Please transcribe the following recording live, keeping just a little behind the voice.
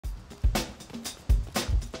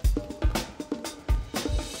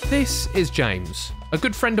This is James, a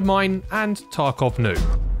good friend of mine and Tarkov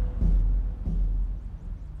noob.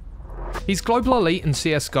 He's global elite in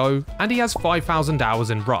CSGO and he has 5,000 hours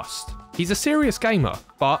in Rust. He's a serious gamer,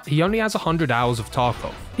 but he only has 100 hours of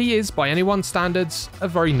Tarkov. He is, by anyone's standards, a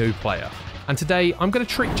very new player. And today, I'm going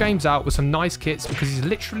to trick James out with some nice kits because he's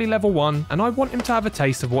literally level 1 and I want him to have a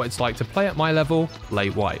taste of what it's like to play at my level,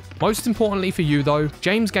 late white. Most importantly for you though,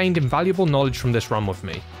 James gained invaluable knowledge from this run with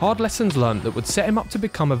me. Hard lessons learned that would set him up to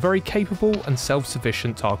become a very capable and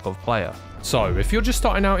self-sufficient Tarkov player. So, if you're just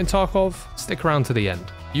starting out in Tarkov, stick around to the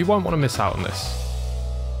end. You won't want to miss out on this.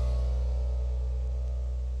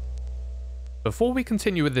 Before we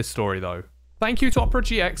continue with this story though, thank you to Opera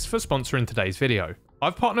GX for sponsoring today's video.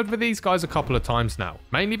 I've partnered with these guys a couple of times now,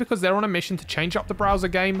 mainly because they're on a mission to change up the browser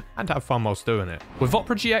game and have fun whilst doing it. With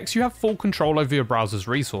Opera GX, you have full control over your browser's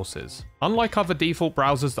resources. Unlike other default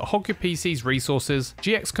browsers that hog your PC's resources,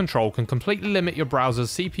 GX Control can completely limit your browser's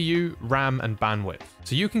CPU, RAM, and bandwidth,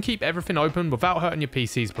 so you can keep everything open without hurting your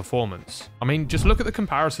PC's performance. I mean, just look at the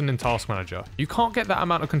comparison in Task Manager. You can't get that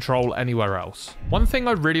amount of control anywhere else. One thing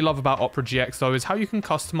I really love about Opera GX though is how you can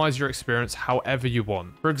customize your experience however you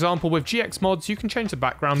want. For example, with GX mods, you can change the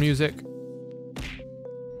background music,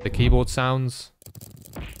 the keyboard sounds,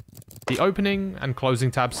 the opening and closing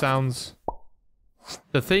tab sounds,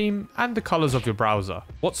 the theme, and the colors of your browser.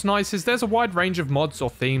 What's nice is there's a wide range of mods or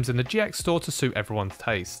themes in the GX store to suit everyone's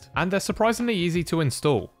taste, and they're surprisingly easy to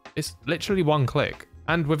install. It's literally one click,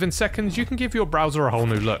 and within seconds you can give your browser a whole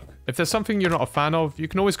new look. If there's something you're not a fan of, you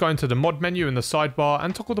can always go into the mod menu in the sidebar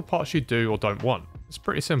and toggle the parts you do or don't want. It's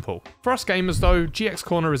pretty simple. For us gamers though, GX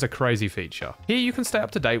Corner is a crazy feature. Here you can stay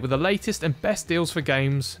up to date with the latest and best deals for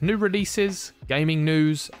games, new releases, gaming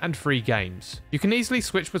news, and free games. You can easily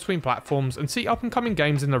switch between platforms and see up and coming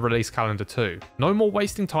games in the release calendar too. No more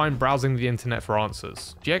wasting time browsing the internet for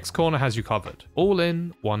answers. GX Corner has you covered, all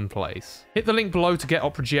in one place. Hit the link below to get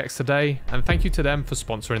Opera GX today, and thank you to them for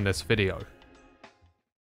sponsoring this video.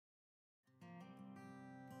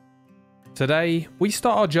 Today, we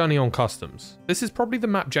start our journey on customs. This is probably the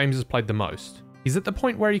map James has played the most. He's at the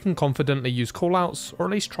point where he can confidently use callouts, or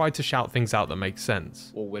at least try to shout things out that make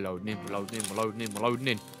sense. Oh, we're loading in, we're loading in, we're loading in, we're loading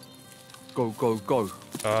in. Go, go, go.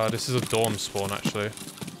 This is a dorm spawn actually.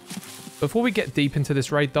 Before we get deep into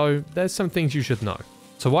this raid though, there's some things you should know.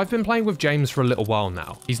 So I've been playing with James for a little while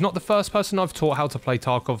now. He's not the first person I've taught how to play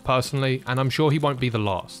Tarkov personally, and I'm sure he won't be the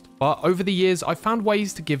last. But over the years, I've found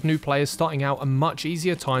ways to give new players starting out a much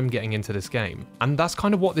easier time getting into this game. And that's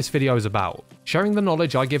kind of what this video is about. Sharing the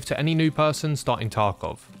knowledge I give to any new person starting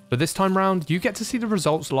Tarkov. But this time round, you get to see the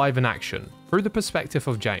results live in action, through the perspective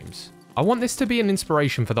of James. I want this to be an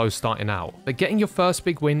inspiration for those starting out, that getting your first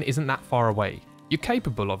big win isn't that far away. You're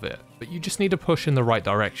capable of it, but you just need a push in the right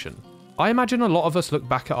direction. I imagine a lot of us look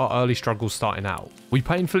back at our early struggles starting out. We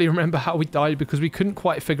painfully remember how we died because we couldn't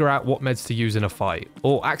quite figure out what meds to use in a fight,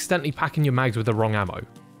 or accidentally packing your mags with the wrong ammo.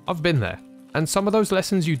 I've been there, and some of those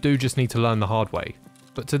lessons you do just need to learn the hard way.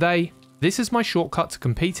 But today, this is my shortcut to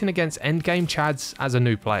competing against endgame chads as a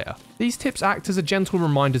new player. These tips act as a gentle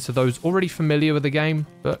reminder to those already familiar with the game,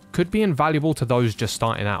 but could be invaluable to those just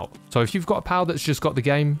starting out. So if you've got a pal that's just got the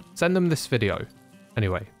game, send them this video.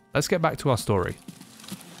 Anyway, let's get back to our story.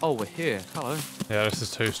 Oh, we're here. Hello. Yeah, this is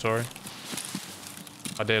 2-story.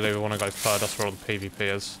 Ideally, we want to go third. That's where all the PvP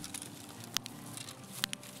is.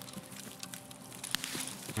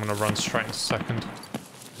 I'm going to run straight into second.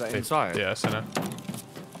 Is that inside? Yeah, it's in it.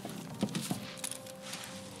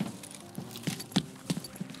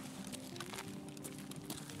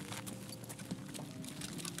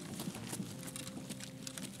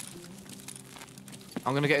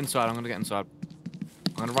 I'm going to get inside. I'm going to get inside.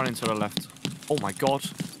 I'm going to run into the left. Oh my god.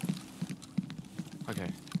 Okay. I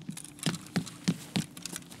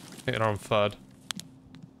think they're on third.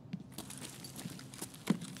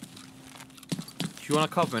 Do you want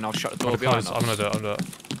to cover me and I'll shut the door behind us? I'm gonna do it, I'll do it.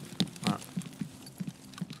 Right.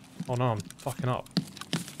 Oh no, I'm fucking up.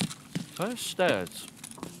 Those stairs.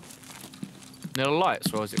 Near the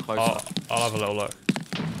lights or is it closer? I'll have a little look.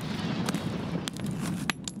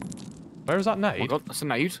 Where is that nade? Oh my god, that's a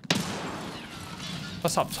nade.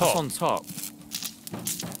 That's up top. That's on top.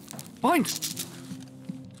 Behind!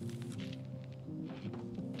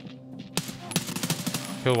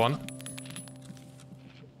 Kill one.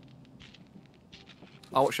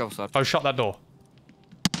 Oh, watch the other side. Oh, shut that door.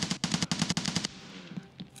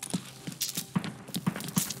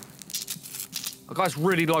 The guy's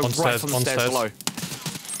really low, On right stairs, from the on stairs stairs. below.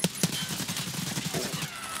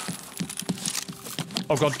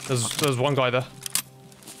 Oh god, there's one guy there.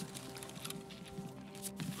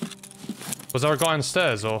 Was there a guy on the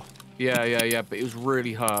stairs or? Yeah, but he was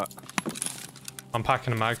really hurt. I'm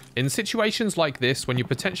packing a mag. In situations like this, when you're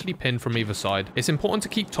potentially pinned from either side, it's important to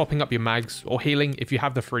keep topping up your mags or healing if you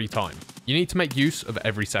have the free time. You need to make use of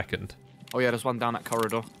every second. Oh yeah, there's one down that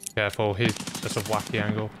corridor. Careful, that's a wacky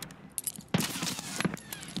angle.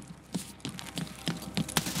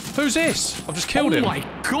 Who's this? I've just killed him. Oh my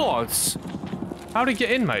god! How'd he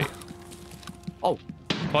get in, mate? Oh.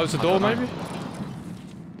 Close the door, maybe?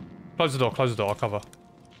 Close the door, I'll cover.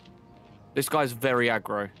 This guy's very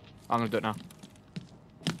aggro. I'm gonna do it now.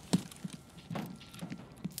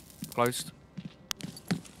 Closed.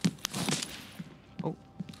 Oh.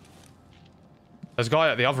 There's a guy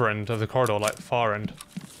at the other end of the corridor, like far end.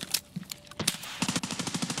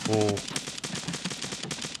 Oh.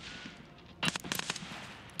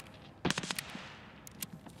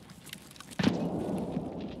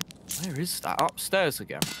 Where is that? Upstairs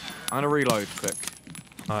again. I'm gonna reload quick.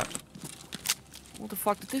 Alright. What the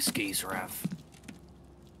fuck did this geezer have?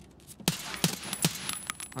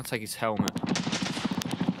 I'll take his helmet.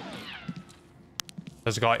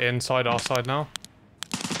 There's a guy inside our side now.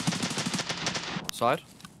 Side?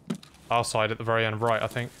 Our side at the very end, right, I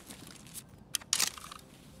think.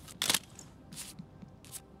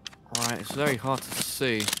 Right, it's very hard to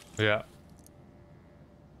see. Yeah.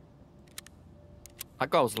 That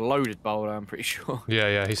guy was loaded, Boulder, I'm pretty sure.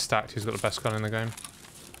 Yeah, he's stacked. He's got the best gun in the game.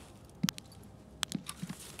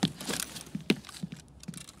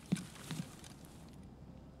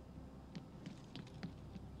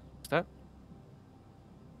 Is that?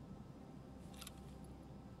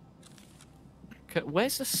 Okay,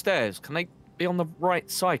 where's the stairs? Can they be on the right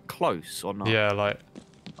side close or not? Yeah, like...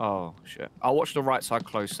 Oh, shit. I'll watch the right side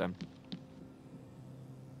close then.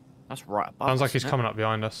 That's right above Sounds us, like he's isn't it? coming up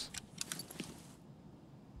behind us.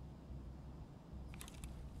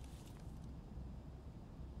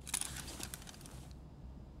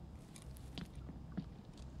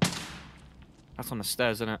 That's on the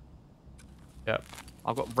stairs, isn't it? Yep.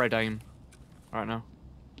 I've got red aim right now.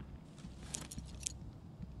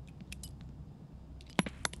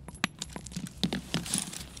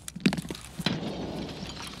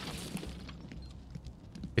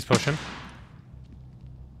 He's pushing.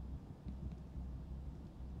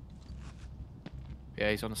 Yeah,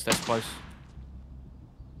 he's on the stairs close.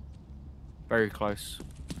 Very close.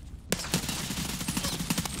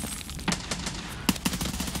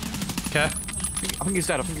 Okay. I think he's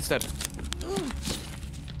dead. I think he's dead.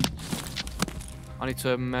 I need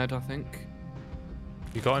to med, I think.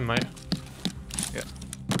 You got him, mate. Yeah.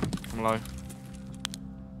 I'm low.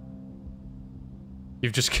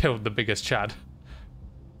 You've just killed the biggest Chad.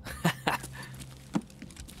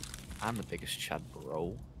 I'm the biggest Chad,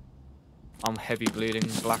 bro. I'm heavy bleeding,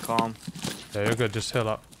 black arm. Yeah, you're good. Just heal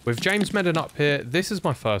up. With James medding up here, this is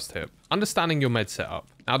my first tip. Understanding your med setup.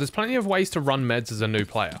 Now, there's plenty of ways to run meds as a new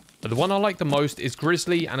player, but the one I like the most is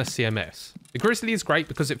Grizzly and a CMS. The Grizzly is great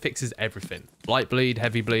because it fixes everything. Light bleed,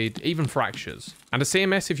 heavy bleed, even fractures. And a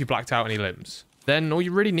CMS if you blacked out any limbs. Then all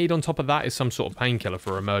you really need on top of that is some sort of painkiller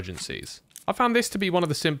for emergencies. I found this to be one of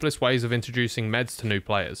the simplest ways of introducing meds to new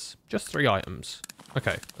players. Just 3 items.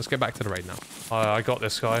 Okay, let's get back to the raid now. I got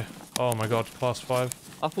this guy. Oh my god, class 5.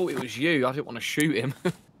 I thought it was you. I didn't want to shoot him.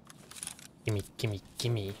 Gimme.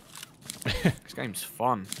 This game's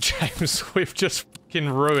fun. James, we've just fucking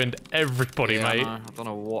ruined everybody, Yeah, mate. I don't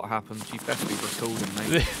know what happened. You best be recording,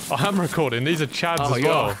 mate. I am recording. These are Chads as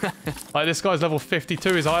well. Like, this guy's level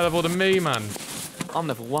 52. He's higher level than me, man. I'm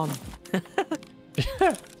level 1.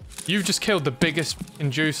 Yeah. You've just killed the biggest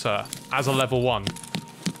inducer as a level 1.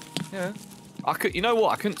 Yeah. You know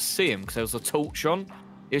what? I couldn't see him because there was a torch on.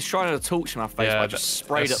 He was trying to torch my face, Yeah, but I just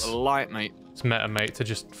sprayed at the light, mate. It's meta, mate, to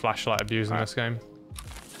just flashlight abuse in this game.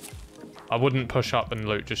 I wouldn't push up and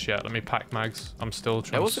loot just yet. Let me pack mags. I'm still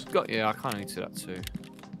trying Yeah, I kind of need to do that too.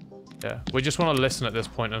 Yeah, we just want to listen at this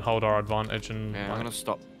point and hold our advantage. And Yeah, like, I'm going to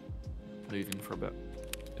stop moving for a bit.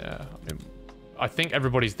 Yeah, I think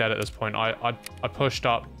everybody's dead at this point. I pushed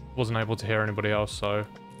up, wasn't able to hear anybody else, so...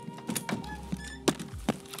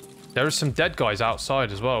 There are some dead guys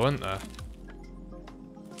outside as well, isn't there?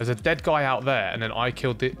 There's a dead guy out there, and then I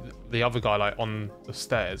killed the other guy, like, on the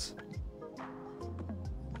stairs.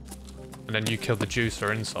 And then you killed the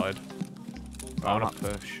juicer inside. I want to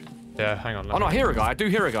push. Yeah, hang on. Oh, no, I hear a guy. I do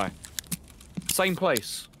hear a guy. Same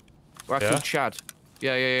place. Where I killed Chad.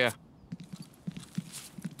 Yeah.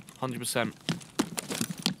 100%.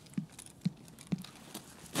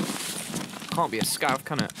 Can't be a scav,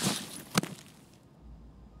 can it?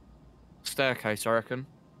 Staircase, I reckon.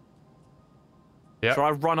 Yeah. Should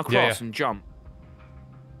I run across and jump?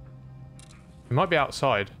 He might be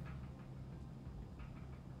outside.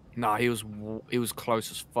 Nah, he was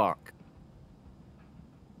close as fuck.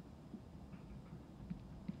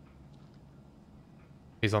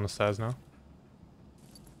 He's on the stairs now.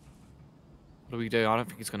 What do we do? I don't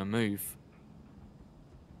think he's gonna move.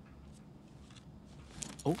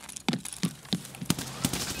 Oh.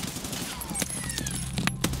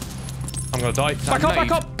 I'm gonna die. Back up,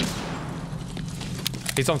 back up!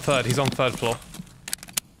 He's on third floor.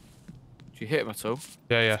 Did you hit him at all?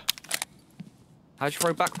 Yeah, yeah. How'd you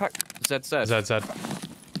throw backpack? ZZ.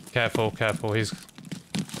 ZZ. Careful, careful. He's...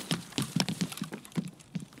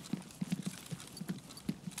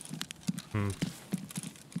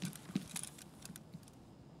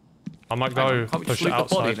 I might go push it outside.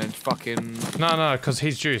 The body then fucking... No, no, because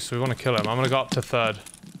he's juice. We want to kill him. I'm gonna go up to third.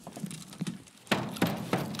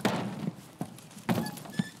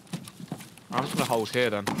 I'm just gonna hold here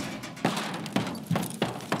then.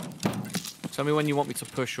 Tell me when you want me to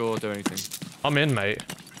push or do anything. I'm in, mate.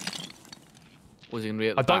 Was he gonna be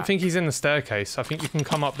at the I don't back? think he's in the staircase. I think you can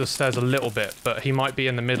come up the stairs a little bit, but he might be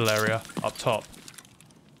in the middle area, up top.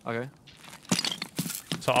 Okay.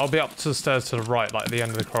 So I'll be up to the stairs to the right, like at the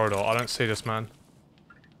end of the corridor. I don't see this man.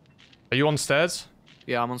 Are you on stairs?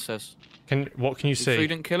 Yeah, I'm on stairs. What can you see? You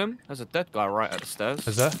didn't kill him? There's a dead guy right at the stairs.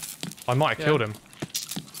 Is there? I might have killed him.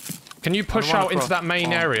 Can you push out into that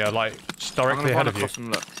main area, like just directly ahead of you?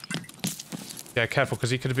 And look. Yeah, careful,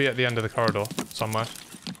 because he could be at the end of the corridor somewhere.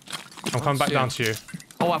 I'm coming back down to you.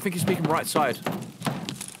 Oh, I think he's speaking right side.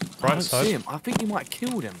 Right I don't side? see him. I think you might have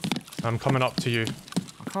killed him. I'm coming up to you.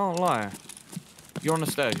 I can't lie. You're on the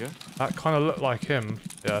stairs, yeah? That kind of looked like him.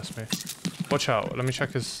 Yeah, that's me. Watch out. Let me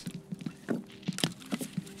check his...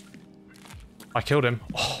 I killed him.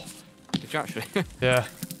 Oh. Did you actually? Yeah.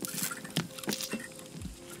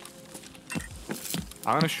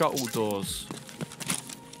 I'm gonna shut all doors.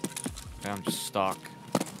 Okay, I'm just stuck.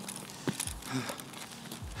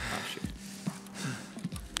 Oh, shit.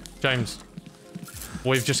 James,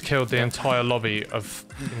 we've just killed the entire lobby of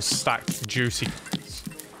stacked juicy.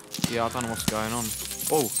 Yeah, I don't know what's going on.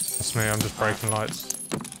 Oh! That's me, I'm just breaking lights.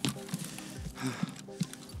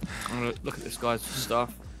 I'm gonna look at this guy's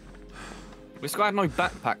stuff. This guy had no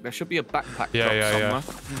backpack. There should be a backpack Yeah. somewhere.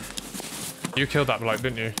 You killed that bloke,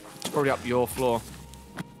 didn't you? It's probably up your floor.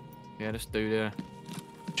 Yeah, this dude here.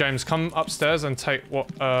 James, come upstairs and take what,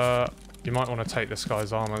 you might want to take this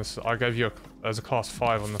guy's armor. I gave you there's a class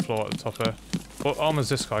 5 on the floor at the top here. What armor's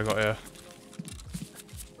this guy got here?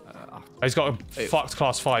 He's got a fucked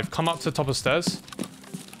class 5. Come up to the top of the stairs.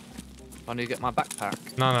 I need to get my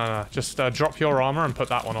backpack. No. Just drop your armor and put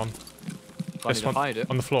that one on. I need to hide it.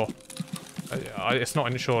 On the floor. It's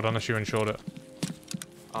not insured unless you insured it.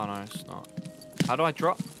 Oh no, it's not. How do I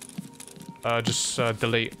drop? Just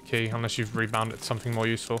delete key unless you've rebounded to something more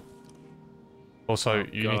useful. Also,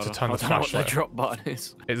 you need to turn the flashlight. I don't know what the drop button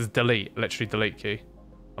is. It's delete, literally delete key.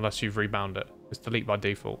 Unless you've rebound it. It's delete by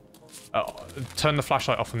default. Turn the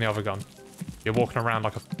flashlight off on the other gun. You're walking around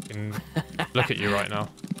like a fucking... Look at you right now.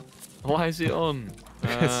 Why is it on?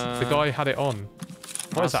 The guy had it on.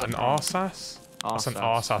 What is that, an RSAS? That's an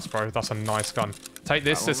RSAS. RSAS, bro. That's a nice gun. Take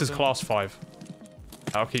this. This is class 5.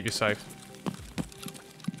 That'll keep you safe.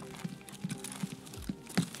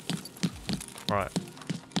 Right.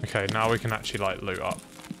 Okay, now we can actually, like, loot up.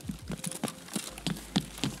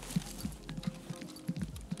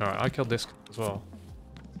 Alright, I killed this as well.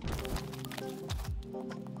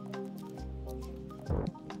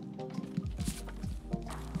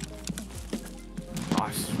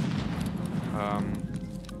 Nice.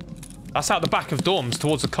 That's out the back of dorms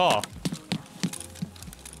towards the car.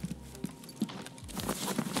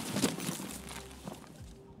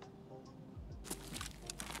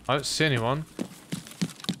 I don't see anyone.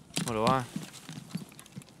 What do I?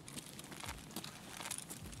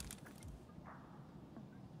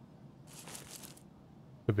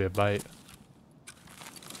 Could be a bait.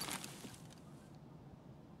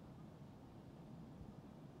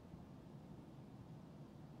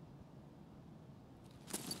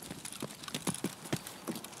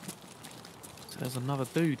 So there's another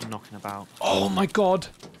dude knocking about. Oh my god!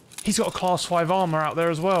 He's got a class 5 armor out there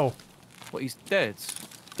as well. What, he's dead?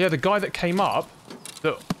 Yeah, the guy that came up,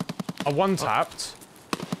 that I one-tapped.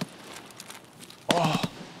 Oh.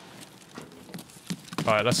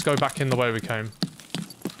 Alright, let's go back in the way we came.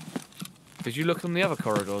 Did you look on the other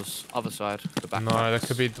corridors? Other side? The back. No, there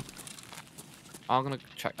could be... I'm gonna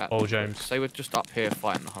check that. Oh, James. They were just up here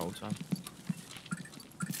fighting the whole time.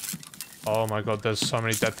 Oh my god, there's so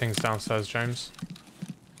many dead things downstairs, James.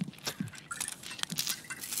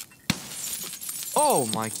 Oh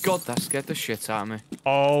my god, that scared the shit out of me.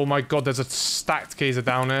 Oh my god, there's a stacked geezer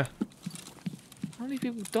down here. How many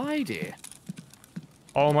people died here?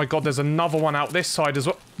 Oh my god, there's another one out this side as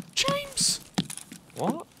well. James!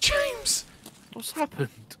 What? James! What's happened?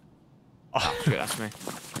 Oh shit, that's me.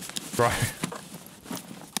 Right.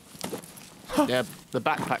 Yeah, the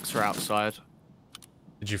backpacks are outside.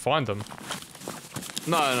 Did you find them?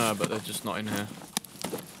 No, but they're just not in here.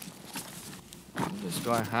 What did this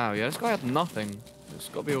guy have? Yeah, this guy had nothing. It's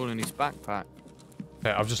got to be all in his backpack.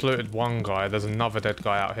 Okay, I've just looted one guy. There's another dead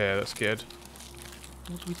guy out here that's good.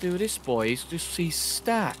 What do we do with this boy? He's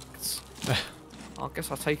stacked. I guess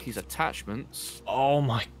I'll take his attachments. Oh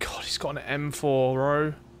my god, he's got an M4,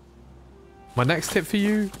 bro. My next tip for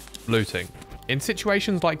you, looting. In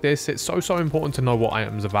situations like this, it's so important to know what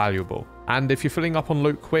items are valuable. And if you're filling up on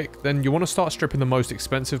loot quick, then you want to start stripping the most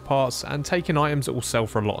expensive parts and taking items that will sell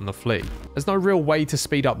for a lot on the flea. There's no real way to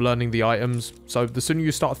speed up learning the items, so the sooner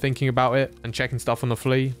you start thinking about it and checking stuff on the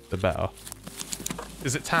flea, the better.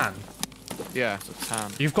 Is it tan? Yeah, it's a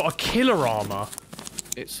tan. You've got a killer armor.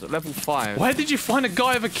 It's level 5. Where did you find a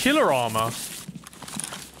guy with a killer armor?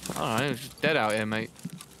 I don't know, it's just dead out here, mate.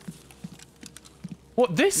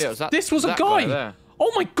 What, this? Yeah, this was a guy? there.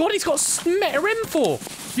 Oh my god, he's got a Meta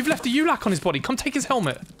M4. You've left a ULAC on his body. Come take his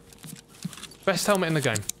helmet. Best helmet in the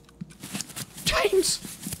game. James!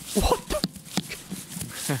 What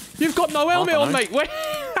the? You've got no helmet on, mate. Wait.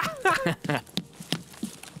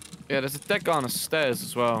 Yeah, there's a dead guy on the stairs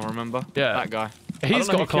as well, remember? Yeah. That guy. He's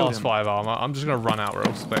got a class 5 armor. I'm just going to run out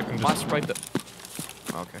real quick and I just... sprayed the...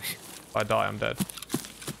 Okay. If I die, I'm dead.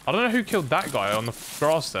 I don't know who killed that guy on the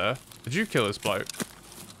grass there. Did you kill this bloke?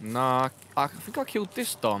 Nah, I think I killed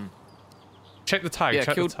this Don. Check the tag, Yeah,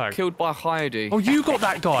 check the tag. killed by Heidi. Oh, you got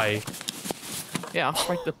that guy. Yeah, I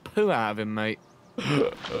sprayed the poo out of him, mate.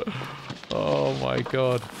 Oh my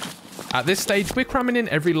god. At this stage, we're cramming in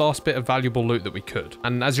every last bit of valuable loot that we could.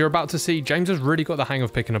 And as you're about to see, James has really got the hang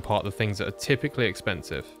of picking apart the things that are typically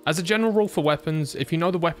expensive. As a general rule for weapons, if you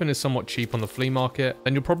know the weapon is somewhat cheap on the flea market,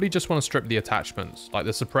 then you'll probably just want to strip the attachments, like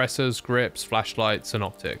the suppressors, grips, flashlights, and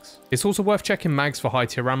optics. It's also worth checking mags for high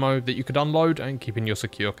tier ammo that you could unload and keep in your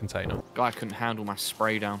secure container. Guy couldn't handle my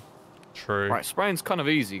spray down. True. Right, spraying's kind of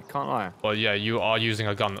easy, can't lie. Well, yeah, you are using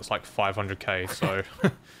a gun that's like 500k, so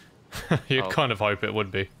you'd kind of hope it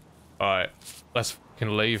would be. Alright, let's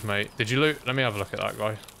fucking leave, mate. Did you loot? Let me have a look at that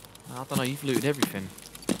guy. I don't know, you've looted everything.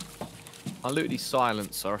 I looted his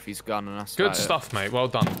silencer off his gun and that's Good stuff, mate. Well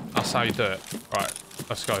done. That's how you do it. Right,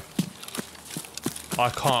 let's go. I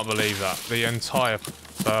can't believe that. The entire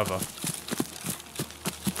server. I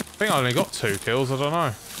think I only got 2 kills, I don't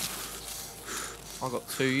know. I got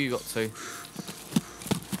 2, you got 2.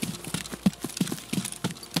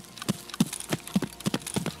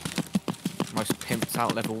 Most pimped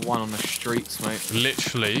out level 1 on the streets, mate.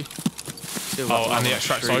 Literally. Still Oh, and the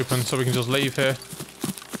extract's open, so we can just leave here.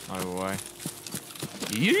 No way.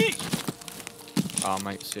 Yeet! Oh,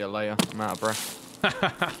 mate, see you later. I'm out of breath.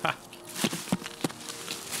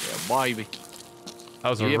 Yeah, baby. That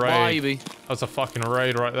was a raid. Baby. That was a fucking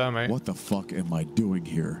raid right there, mate. What the fuck am I doing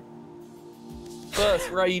here?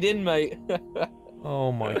 First raid in, mate.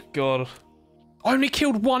 Oh my god. I only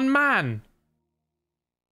killed 1 man!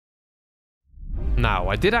 Now,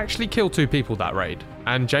 I did actually kill 2 people that raid,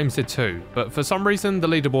 and James did too, but for some reason the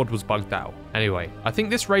leaderboard was bugged out. Anyway, I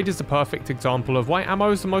think this raid is the perfect example of why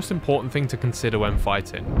ammo is the most important thing to consider when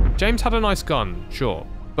fighting. James had a nice gun, sure,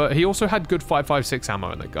 but he also had good 5.56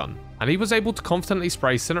 ammo in the gun, and he was able to confidently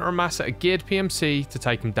spray Senator Mass at a geared PMC to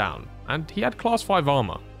take him down, and he had class 5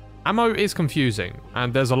 armor. Ammo is confusing,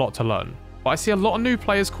 and there's a lot to learn, but I see a lot of new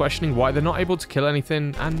players questioning why they're not able to kill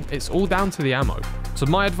anything, and it's all down to the ammo. So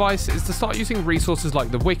my advice is to start using resources like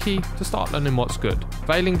the wiki to start learning what's good.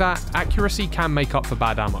 Failing that, accuracy can make up for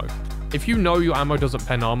bad ammo. If you know your ammo doesn't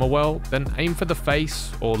pen armor well, then aim for the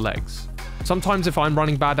face or legs. Sometimes if I'm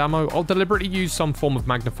running bad ammo, I'll deliberately use some form of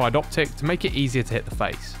magnified optic to make it easier to hit the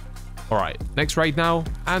face. Alright, next raid now,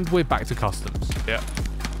 and we're back to customs. Yeah.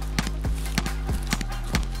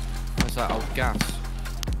 Where's that old gas?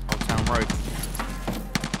 Old Town Road.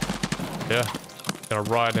 Yeah. Gonna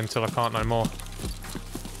ride until I can't no more.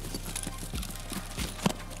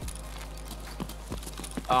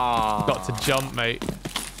 Ah. Got to jump, mate.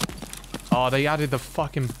 Oh, they added the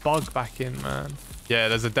fucking bug back in, man. Yeah,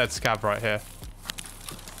 there's a dead scab right here.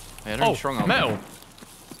 Yeah, Oh, metal.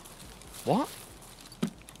 What?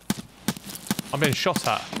 I'm being shot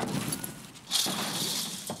at.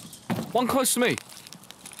 One close to me.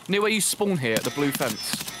 Near where you spawn here at the blue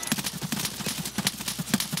fence.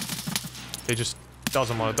 He just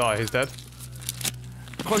doesn't want to die. He's dead.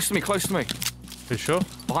 Close to me, close to me. You sure?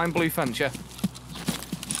 Behind blue fence, yeah.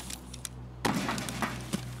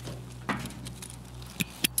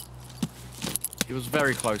 He was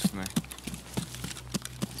very close to me.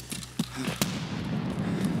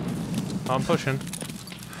 I'm pushing.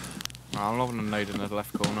 I'm loving a nade in the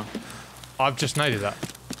left corner. I've just naded that.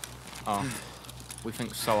 Oh. We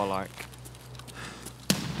think so alike.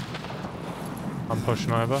 I'm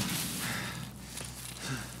pushing over.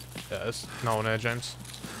 Yeah, there's no one here, James.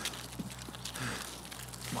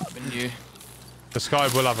 Might have been you. This guy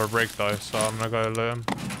will have a rig though, so I'm gonna go loot him.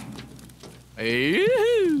 Hey.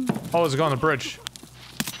 Oh, there's a guy on the bridge.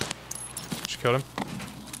 Just killed him.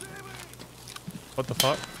 What the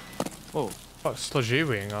fuck? Oh. Fuck's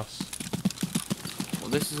sludgy-weeing us. Well,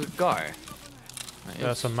 this is a guy.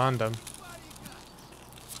 Yeah, it's a mandem.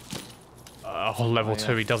 Level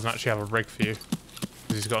 2, yeah. he doesn't actually have a rig for you.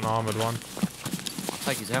 Because he's got an armoured one. I'll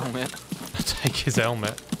take his helmet. Take his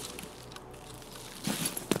helmet.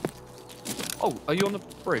 Oh, are you on the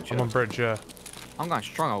bridge? I'm on bridge, yeah. I'm going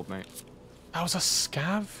stronghold, mate. That was a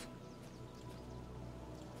scav?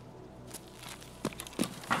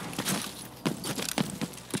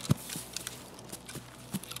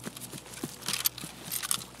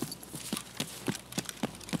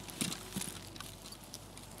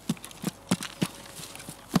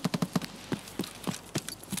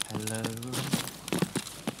 Hello?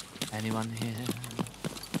 Anyone here?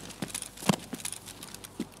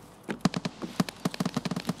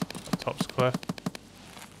 Top's clear.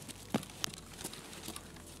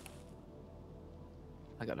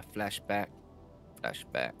 I got a flashback.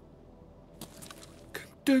 Flashback.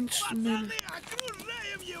 Condensed milk.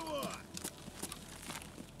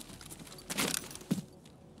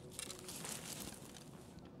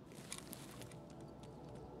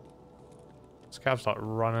 Scav's like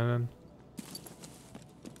running in.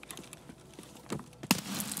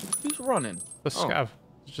 Who's running? The scav.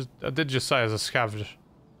 It's just, I did just say as a scav.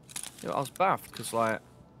 Yeah, I was baffed because, like,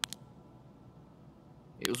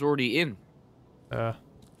 it was already in. Yeah.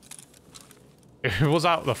 He was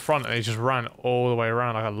out the front and he just ran all the way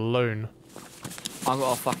around like a loon. I've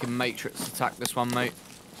got a fucking matrix attack this one, mate.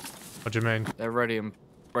 What do you mean? They're ready and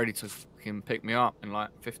ready to fucking pick me up in like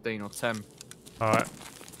 15 or 10. Alright.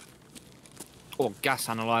 Oh, gas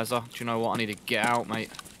analyzer. Do you know what? I need to get out, mate.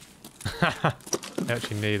 You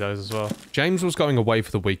actually need those as well. James was going away for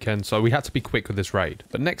the weekend, so we had to be quick with this raid.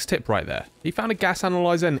 But next tip right there. He found a gas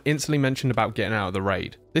analyzer and instantly mentioned about getting out of the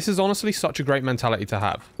raid. This is honestly such a great mentality to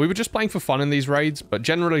have. We were just playing for fun in these raids, but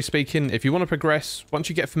generally speaking, if you want to progress, once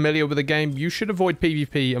you get familiar with the game, you should avoid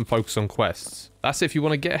PvP and focus on quests. That's if you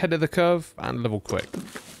want to get ahead of the curve and level quick.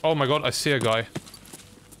 Oh my god, I see a guy.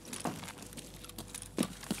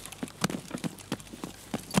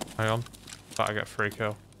 Hang on. Thought I get free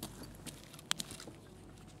kill.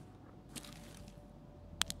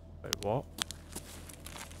 Wait, what?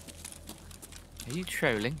 Are you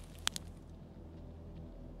trolling?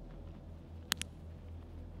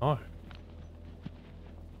 No.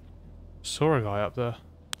 Saw a guy up there.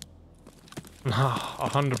 Nah,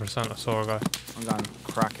 100% I saw a guy. I'm going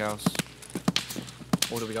crack house.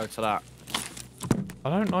 Or do we go to that? I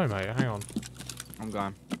don't know, mate. Hang on. I'm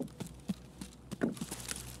going.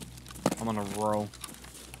 I'm on a roll.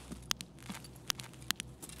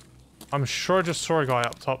 I'm sure I just saw a guy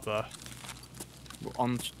up top there.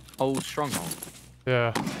 On old stronghold.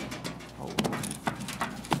 Yeah. Oh.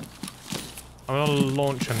 I'm gonna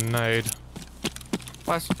launch a nade.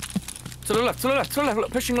 Nice. To the left, to the left, to the left.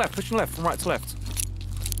 Look, pushing left from right to left.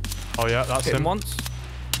 Oh yeah, that's Hit him him. once.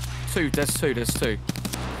 There's two.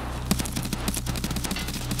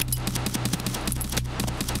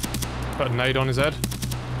 Put a nade on his head.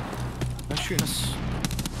 They're shooting us.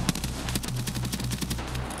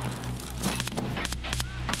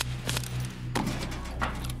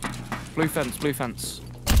 Blue fence.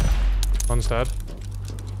 One's dead.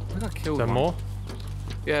 I got killed. Is there one. more?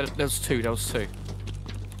 Yeah, there was two.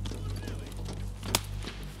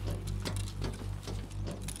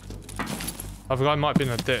 Other guy might be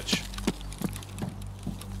in a ditch.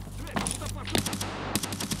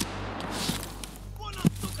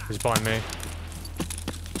 He's by me.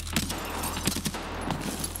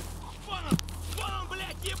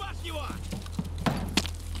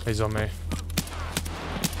 He's on me.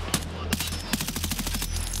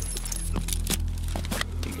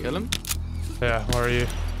 You kill him? Yeah, where are you?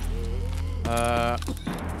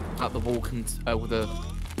 At the Vulcan, with the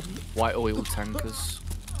white oil tankers.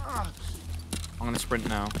 I'm gonna sprint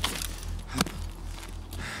now.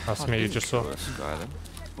 That's me, you just saw. This guy then.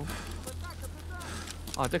 Oh.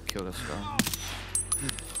 I did kill this guy.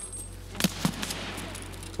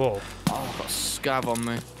 Whoa. Oh, I've got a scav on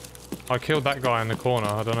me. I killed that guy in the corner.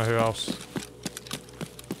 I don't know who else.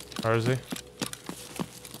 Where is he?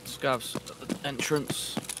 Scavs at the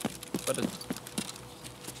entrance. But the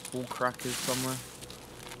wall crack is somewhere.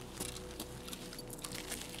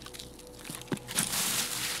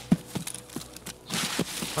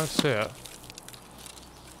 I don't see it.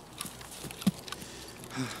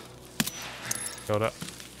 Killed it.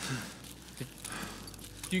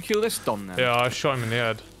 Did you kill this Don then? Yeah, I shot him in the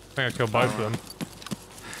head. I think I killed both of them.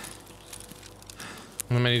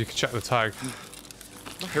 And then I need to check the tag.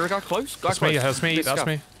 Oh, here we go, close. Guy That's close. me, that's me, This that's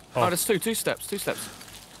guy. me. Oh, Oh, there's two steps.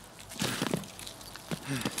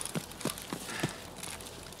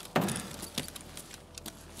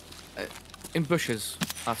 In bushes.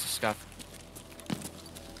 That's a scav.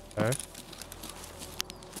 okay.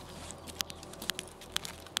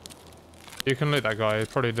 You can loot that guy, he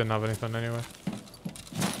probably didn't have anything anyway.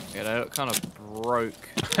 Yeah, they look kind of broke.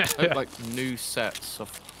 They look like new sets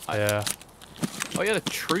of... Yeah. Oh, yeah, the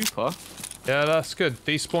trooper. Yeah, that's good.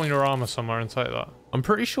 Despawn your armor somewhere and take that. I'm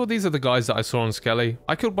pretty sure these are the guys that I saw on Skelly.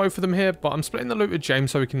 I killed both of them here, but I'm splitting the loot with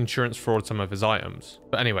James so we can insurance fraud some of his items.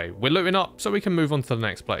 But anyway, we're looting up so we can move on to the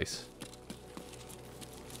next place.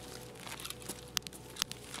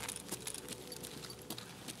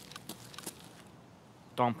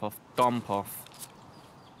 Dump off.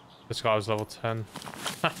 This guy was level 10.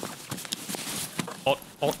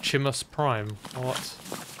 Optimus Prime. What?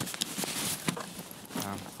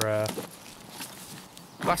 Rare.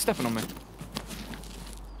 Guy's stepping on me.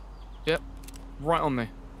 Yep. Right on me.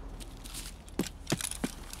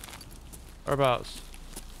 Whereabouts?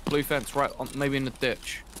 Blue fence, right on, maybe in the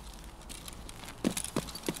ditch.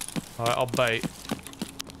 Alright, I'll bait.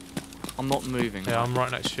 I'm not moving. Yeah, I'm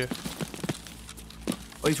right next to you.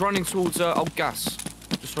 Oh, he's running towards old gas.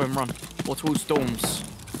 Just saw him run. Or towards Storms.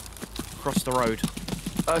 Across the road.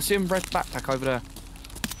 I see him red backpack over there.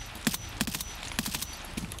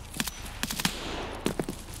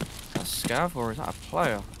 Is that a scav or is that a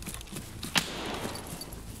player?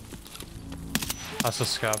 That's a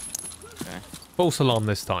scav. Okay. False alarm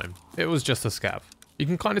this time. It was just a scav. You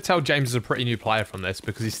can kind of tell James is a pretty new player from this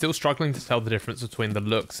because he's still struggling to tell the difference between the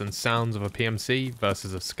looks and sounds of a PMC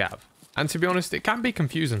versus a scav. And to be honest, it can be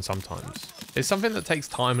confusing sometimes. It's something that takes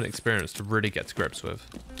time and experience to really get to grips with.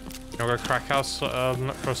 You want to go crack house look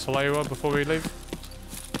for a Salewa before we leave?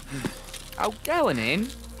 Oh, going in?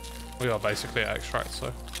 We are basically at extract,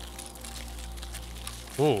 so.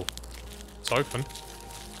 Ooh, it's open.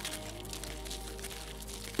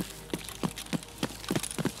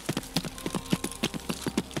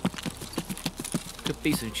 Could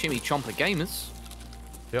be some chimmy-chomper gamers.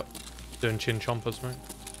 Yep, doing chin chompers, mate.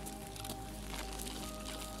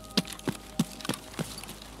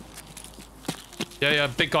 Yeah,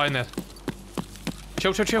 big guy in there.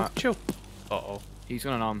 Chill. Uh-oh. He's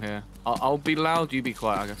got an arm here. I'll be loud, you be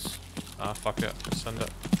quiet, I guess. Ah, fuck it. Just send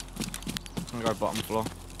it. I'm gonna go bottom floor.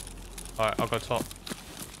 Alright, I'll go top.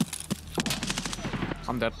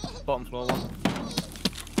 I'm dead. Bottom floor one.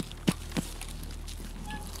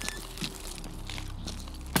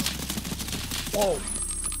 Whoa!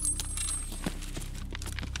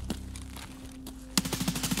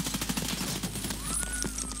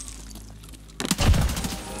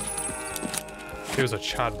 He was a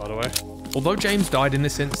Chad, by the way. Although James died in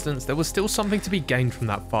this instance, there was still something to be gained from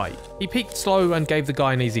that fight. He peeked slow and gave the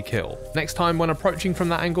guy an easy kill. Next time when approaching from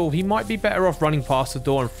that angle, he might be better off running past the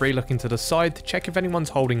door and free looking to the side to check if anyone's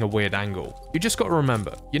holding a weird angle. You just got to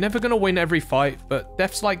remember, you're never going to win every fight, but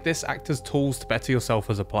deaths like this act as tools to better yourself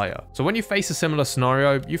as a player. So when you face a similar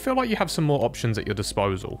scenario, you feel like you have some more options at your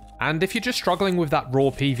disposal. And if you're just struggling with that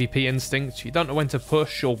raw PvP instinct, you don't know when to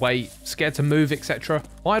push or wait, scared to move, etc.,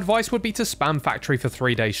 my advice would be to spam factory for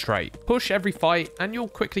 3 days straight. Push every fight and you'll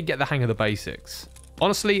quickly get the hang of the basics.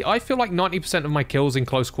 Honestly, I feel like 90% of my kills in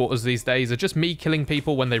close quarters these days are just me killing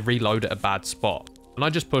people when they reload at a bad spot. And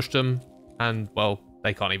I just pushed them and, well,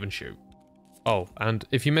 they can't even shoot. Oh, and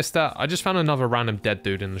if you missed that, I just found another random dead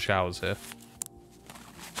dude in the showers here.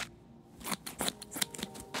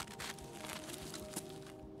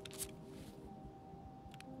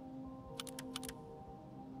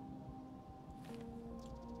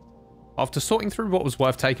 After sorting through what was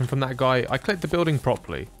worth taking from that guy, I cleared the building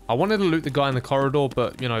properly. I wanted to loot the guy in the corridor,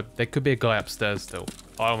 but, you know, there could be a guy upstairs still.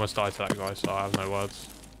 I almost died to that guy, so I have no words.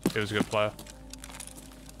 He was a good player.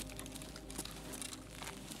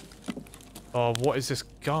 Oh, what is this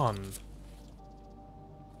gun?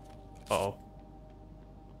 Uh-oh.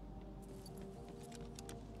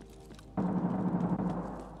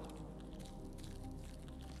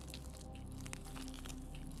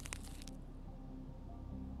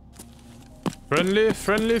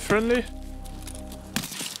 Friendly.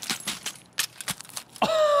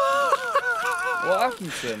 What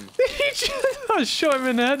happened to him? I shot him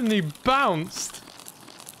in the head and he bounced.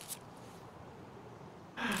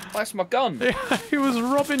 That's my gun. Yeah, he was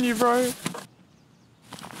robbing you, bro.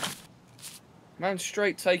 Man,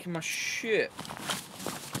 straight taking my shit.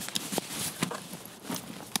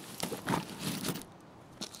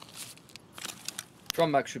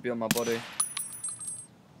 Drum bag should be on my body.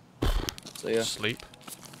 So yeah. Sleep.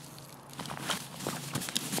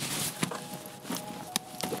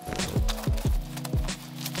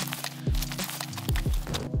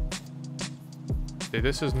 See,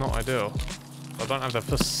 this is not ideal. I don't have the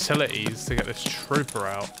facilities to get this trooper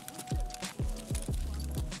out.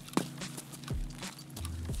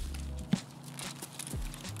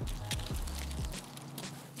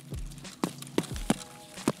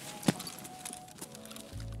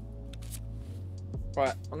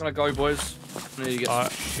 Right, I'm gonna go, boys. I need to get some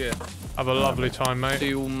shit. Have a lovely time, mate. See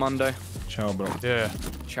you all Monday. Ciao, bro. Yeah.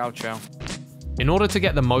 Ciao, ciao. In order to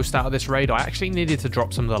get the most out of this raid, I actually needed to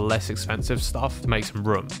drop some of the less expensive stuff to make some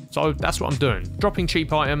room. So that's what I'm doing. Dropping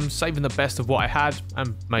cheap items, saving the best of what I had,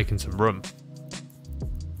 and making some room.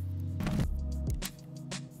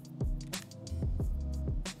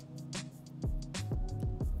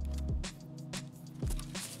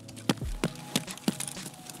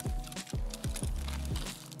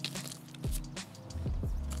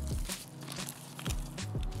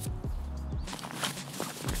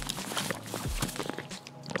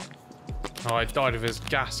 Oh, I died of his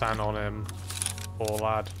gas an on him. Poor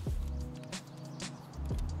lad.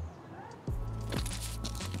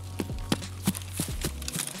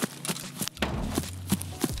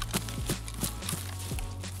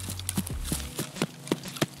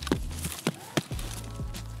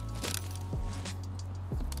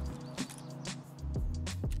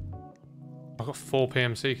 I got 4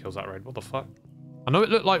 PMC kills that raid. What the fuck? I know it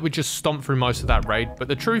looked like we just stomped through most of that raid, but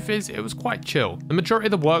the truth is it was quite chill. The majority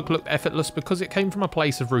of the work looked effortless because it came from a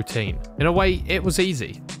place of routine. In a way, it was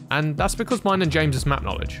easy. And that's because mine and James's map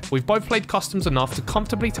knowledge. We've both played customs enough to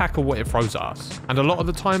comfortably tackle what it throws at us. And a lot of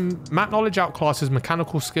the time, map knowledge outclasses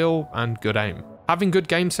mechanical skill and good aim. Having good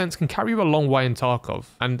game sense can carry you a long way in Tarkov.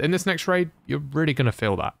 And in this next raid, you're really going to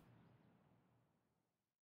feel that.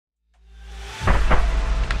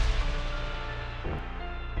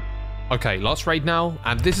 Okay, last raid now,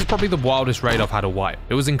 and this is probably the wildest raid I've had all wipe.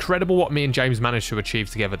 It was incredible what me and James managed to achieve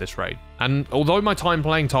together this raid. And although my time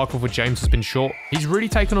playing Tarkov with James has been short, he's really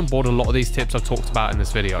taken on board a lot of these tips I've talked about in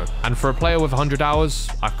this video. And for a player with 100 hours,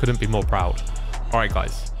 I couldn't be more proud. Alright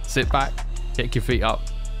guys, sit back, kick your feet up,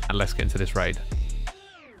 and let's get into this raid.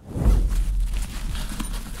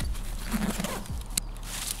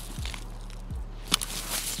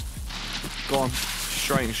 Go on.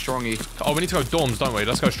 Straight and strongy. Oh, we need to go dorms, don't we?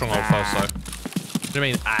 Let's go stronghold first, though. What do you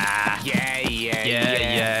mean?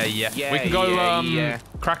 Yeah. We can go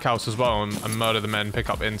crack house as well and murder the men, pick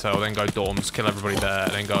up intel, then go dorms, kill everybody there,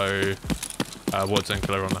 and then go woods and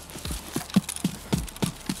kill everyone there.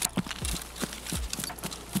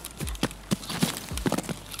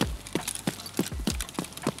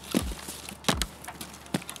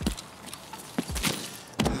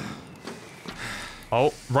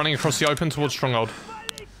 Oh, running across the open towards stronghold.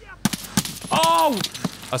 Oh!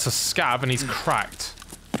 That's a scab and he's cracked.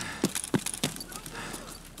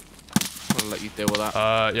 I'll let you deal with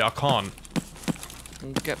that. Yeah, I can't.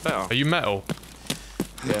 Get better. Are you metal?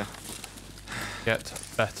 Yeah. Get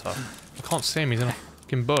better. I can't see him, he's in a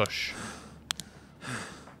fucking bush.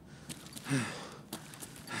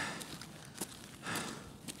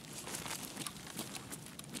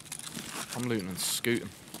 I'm looting and scooting.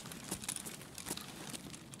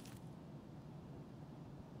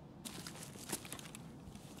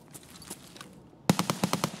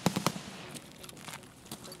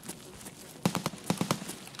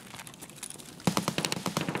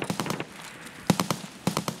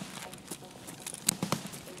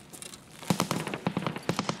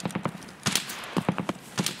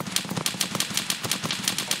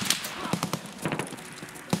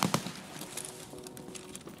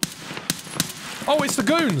 Oh, it's the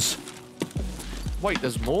goons! Wait,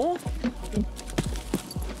 there's more?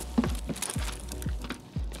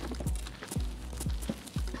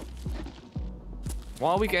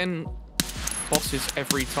 Why are we getting bosses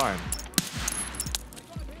every time?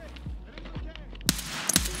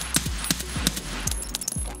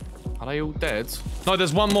 Are they all dead? No,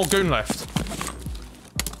 there's one more goon left.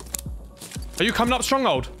 Are you coming up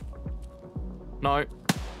stronghold? No.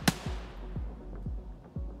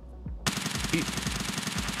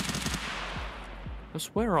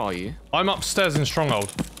 Where are you? I'm upstairs in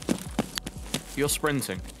stronghold. You're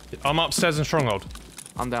sprinting. I'm upstairs in stronghold.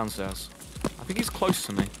 I'm downstairs. I think he's close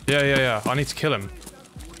to me. Yeah. I need to kill him.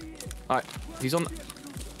 Alright, he's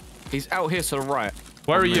out here to the right.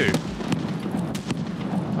 Where are you?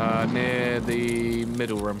 Near the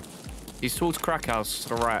middle room. He's towards crack house to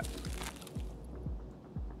the right.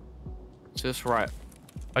 To this right.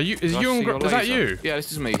 Are you? Is that you? Yeah,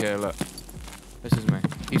 this is me here. Look, this is me.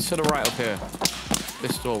 He's to the right up here.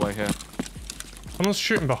 this doorway here. Someone's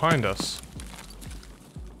shooting behind us.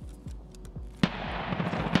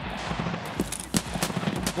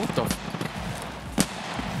 What the?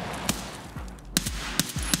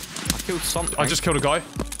 I killed something. I just killed a guy.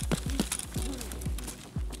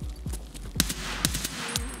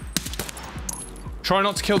 Try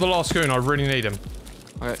not to kill the last goon, I really need him.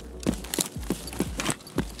 Okay.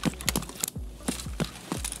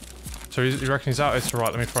 So you reckon he's out? It's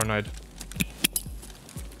alright, let me throw a nade.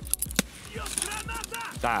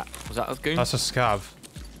 Was that a goon? That's a scav.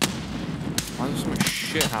 Why is so much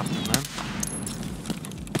shit happening, man?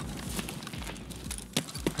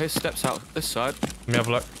 Here's steps out this side. Let me have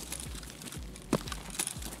a look.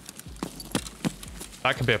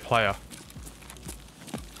 That could be a player.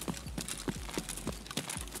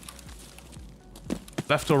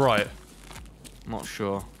 Left or right? Not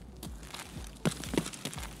sure.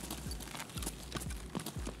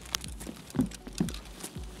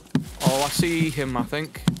 Oh, I see him, I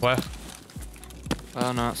think. Where?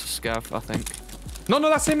 Oh, no, it's a scav, I think. No,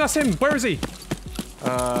 that's him, that's him! Where is he?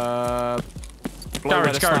 Garage.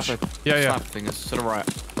 Sniper, Yeah. Sniper thing is to the right.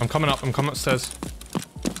 I'm coming upstairs.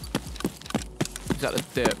 He's at the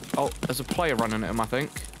dip. Oh, there's a player running at him, I think.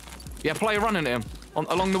 Yeah, player running at him.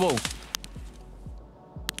 Along the wall.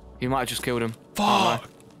 He might have just killed him. Fuck!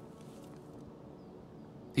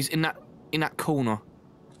 He's in that corner.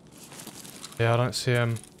 Yeah, I don't see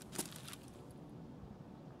him.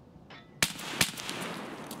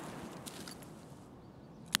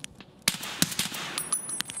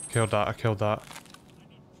 I killed that.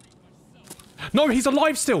 No, he's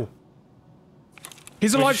alive still!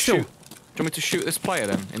 He's alive still! Do you want me to shoot this player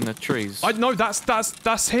then, in the trees? No,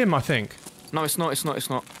 that's him, I think. No, it's not.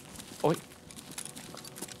 Oh, wait.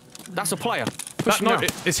 That's a player. Push him down.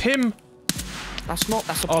 It's him. That's a player,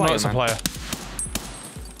 Oh no, it's man. a player.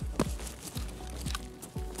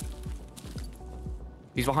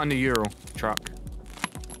 He's behind the Ural truck.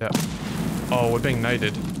 Yeah. Oh, we're being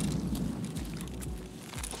naded.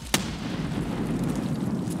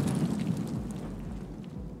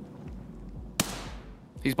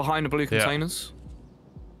 He's behind the blue containers.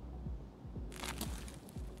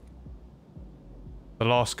 The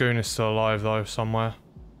last goon is still alive though, somewhere.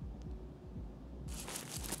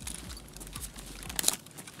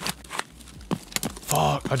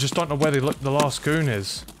 Fuck, I just don't know where the last goon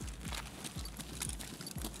is.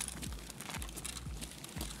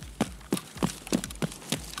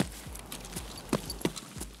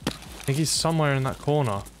 I think he's somewhere in that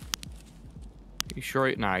corner. You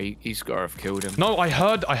sure? Nah, he's got to have killed him. No, I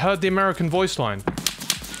heard the American voice line.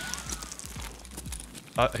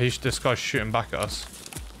 This guy's shooting back at us.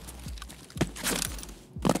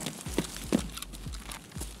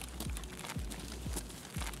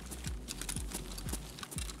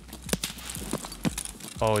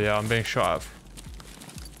 Oh yeah, I'm being shot at.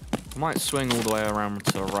 I might swing all the way around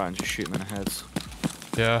to the right and just shoot him in the heads.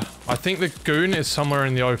 Yeah, I think the goon is somewhere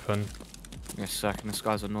in the open. Give me a second, this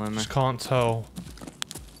guy's annoying me. Just can't tell.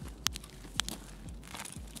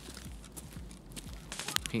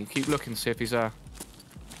 Can you keep looking, see if he's there?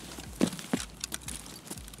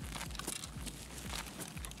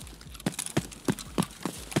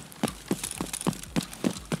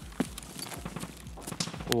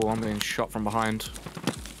 Oh, I'm being shot from behind.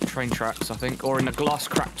 Train tracks, I think. Or in a glass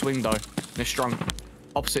cracked window. In a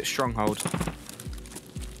opposite stronghold.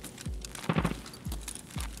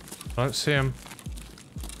 I don't see him.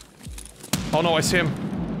 Oh no, I see him.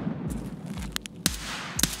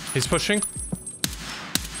 He's pushing.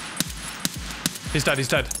 He's dead,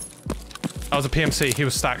 That was a PMC, he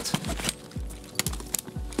was stacked.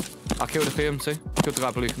 I killed a PMC. Killed the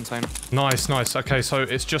guy blue container. Nice. Okay, so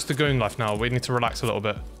it's just the goon left now. We need to relax a little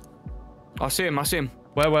bit. I see him.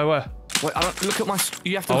 Where? Wait, I don't look at my.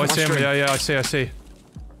 You have to look at my I see stream. him. Yeah, I see.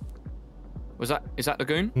 Is that the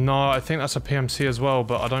goon? No, I think that's a PMC as well,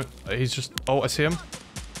 but I don't. He's just. Oh, I see him.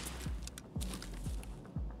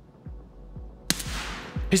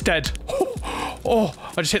 He's dead. Oh,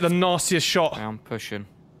 I just hit the nastiest shot. Yeah, I'm pushing.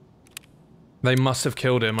 They must have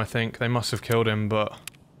killed him, I think. They must have killed him, but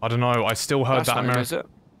I don't know. I still heard That's that not him, American. is it?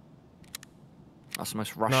 That's the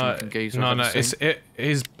most Russian geezer No, I've no, ever seen.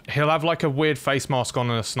 he'll have like a weird face mask on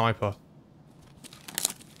and a sniper.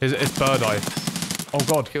 It's bird eye. Oh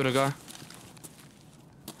god. Killed a guy.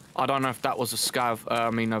 I don't know if that was a scav.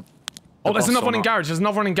 Oh, there's another one in garage. There's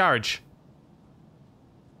another one in garage.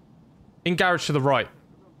 In garage to the right.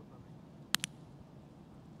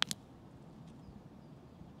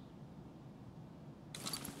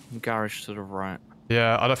 Garage to the right.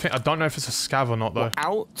 Yeah, I don't know if it's a scav or not though. What,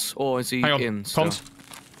 out or is he Hang on, in? Still? comms.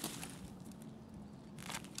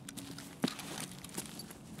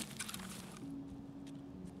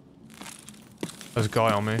 There's a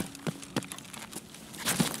guy on me.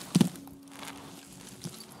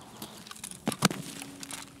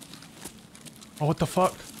 Oh, what the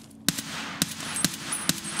fuck?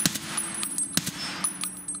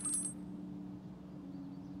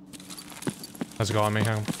 There's a guy on me,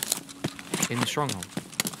 hang on. In the stronghold.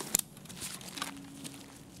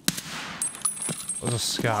 There's a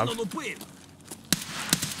scab.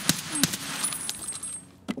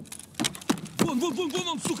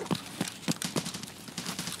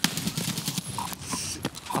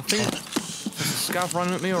 I think it's a scav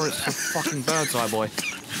running at me, or it's a fucking bird's eye boy.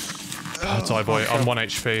 Bird's eye boy, I'm 1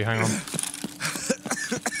 HP, hang on.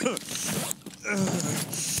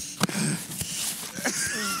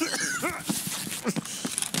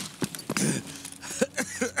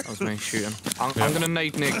 That was me shooting. I'm gonna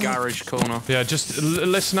nade near garage corner. Yeah, just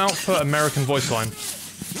listen out for American voice line.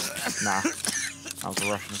 Nah. That was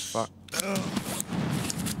a Russian as fuck.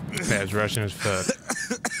 Yeah, it's Russian as fuck.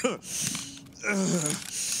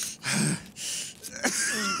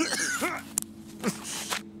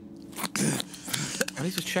 I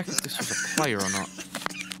need to check if this was a player or not.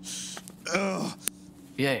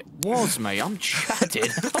 Yeah, it was, mate. I'm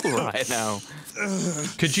chatted right now.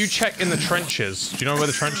 Could you check in the trenches? Do you know where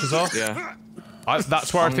the trenches are? Yeah.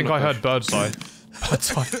 That's where I think I heard bird's eye.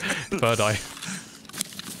 Bird's eye. Bird eye.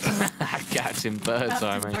 Cat's in bird's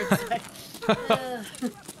eye, mate.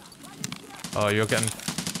 Oh, you're getting...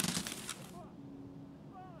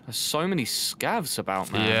 There's so many scavs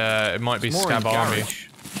about, man. Yeah, it might be It's more in scab army. garage.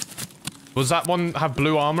 Was that one have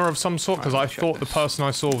blue armor of some sort? Because I thought the person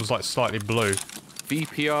I saw was like slightly blue.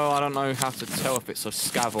 VPO, I don't know how to tell if it's a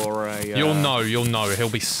scav or a... You'll know. He'll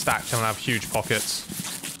be stacked and have huge pockets.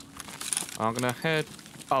 I'm gonna head...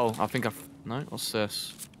 Oh, I think I've... No, what's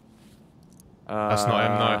this? That's not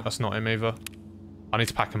him, no. That's not him either. I need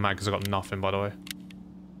to pack a mag because I got nothing, by the way.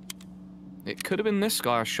 It could have been this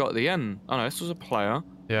guy I shot at the end. Oh no, this was a player.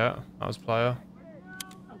 Yeah, that was player.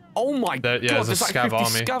 Oh my god, Yeah, there's a like scav 50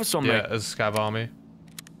 army. scavs on me. Yeah, there's a scav army.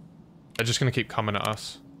 They're just gonna keep coming at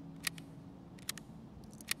us.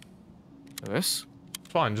 This?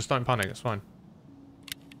 It's fine, just don't panic, it's fine.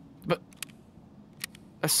 But...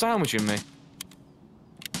 They're sandwiching me.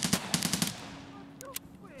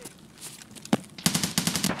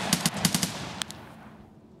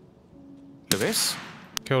 Look at this.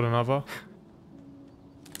 Killed another.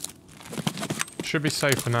 Should be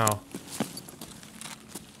safe for now.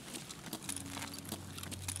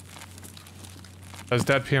 There's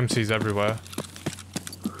dead PMCs everywhere.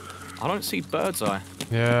 I don't see bird's eye.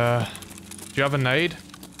 Yeah. Do you have a nade?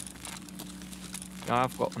 Yeah,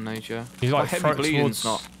 I've got a nade, yeah. You like My throw heavy it bleeding's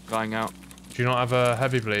towards... not going out. Do you not have a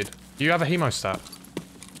heavy bleed? Do you have a hemostat?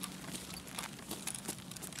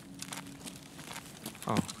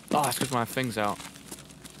 Oh. Oh, that's because my thing's out.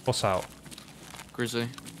 What's out? Grizzly.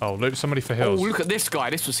 Oh, loot somebody for Oh, heals. look at this guy.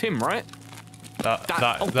 This was him, right? That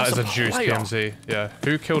that's is a a juice player. PMC. Yeah.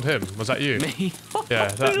 Who killed him? Was that you? Me. Yeah,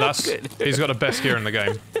 that's... He's got the best gear in the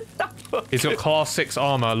game. He's got class 6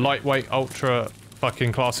 armor, lightweight, ultra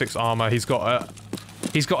fucking class 6 armor. He's got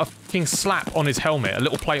a fucking slap on his helmet, a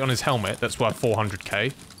little plate on his helmet that's worth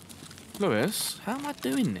 400k. Lewis, how am I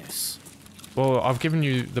doing this? Well, I've given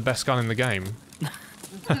you the best gun in the game.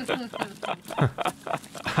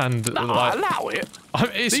 And No, like, I allow it.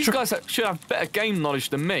 it's These guys should have better game knowledge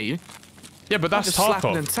than me. yeah, but that's Just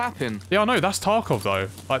slapping and Tarkov. tapping. Yeah, I know that's Tarkov though.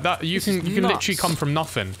 Like that, you This can is literally nuts. come from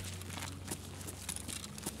nothing.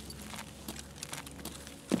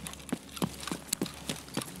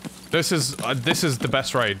 This is the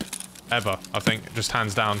best raid ever, I think, just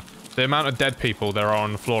hands down. The amount of dead people there are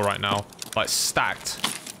on the floor right now, like stacked.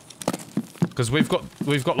 Because we've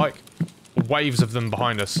got like waves of them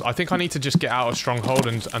behind us. I think I need to just get out of stronghold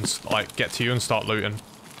and like get to you and start looting.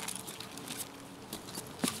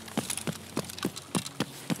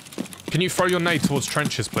 Can you throw your nade towards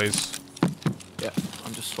trenches, please? Yeah,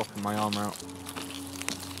 I'm just swapping my armor out.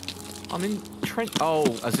 I'm in Trent. Oh,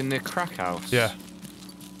 as in near crack house. Yeah.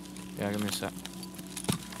 Yeah, give me a sec.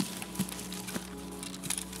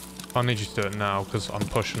 I need you to do it now because I'm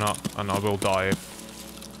pushing up and I will die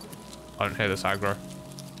if I don't hear this aggro.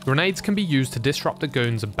 Grenades can be used to disrupt the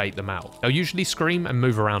goons and bait them out. They'll usually scream and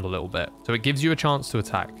move around a little bit, so it gives you a chance to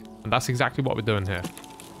attack. And that's exactly what we're doing here.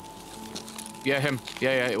 Yeah, him.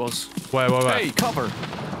 Yeah, it was. Where? Hey, cover!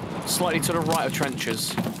 Slightly to the right of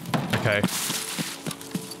trenches. Okay.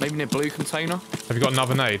 Maybe near blue container. Have you got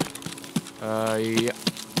another nade? Yeah.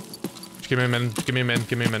 Just give me a minute, give me a minute,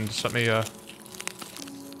 give me a minute. Just let me,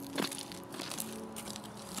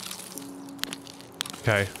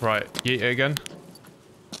 Okay, right. Yeet it again.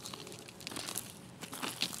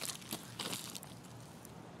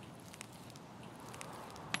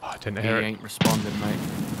 Didn't He hear it. ain't responding, mate.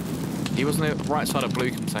 He was on the right side of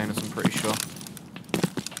blue containers, I'm pretty sure.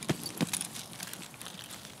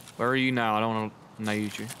 Where are you now? I don't want to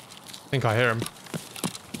nade you. I think I hear him.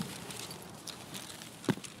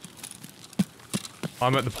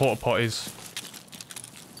 I'm at the porta potties.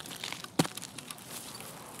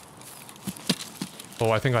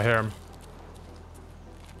 Oh, I think I hear him.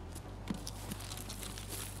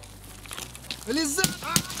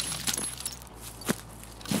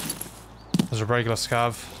 There's a regular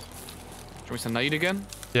scav. Do you want me to nade again?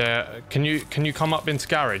 Yeah, can you come up into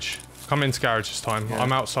garage? Come into garage this time. Yeah.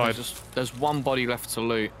 I'm outside. There's one body left to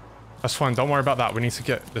loot. That's fine, don't worry about that. We need to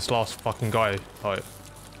get this last fucking guy. Like,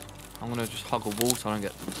 I'm gonna just hug a wall so I don't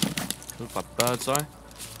get killed by bird's eye.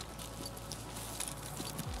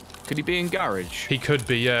 Could he be in garage? he could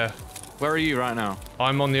be, yeah. Where are you right now?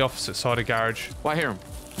 I'm on the opposite side of garage. Well, I hear him.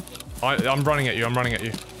 I'm running at you, I'm running at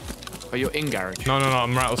you. Oh, you're in garage? No,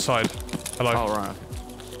 I'm right outside. Hello. Oh, right.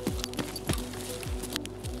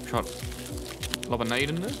 Okay. Try to lob a nade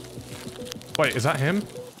in there? Wait, is that him?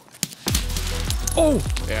 Oh!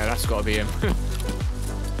 Yeah, that's gotta be him.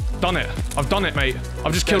 Done it. I've done it, mate.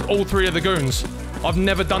 I've just killed all 3 of the goons. I've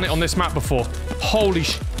never done it on this map before. Holy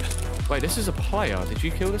sh... Wait, this is a player. Did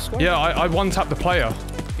you kill this guy? Yeah, I one-tapped the player.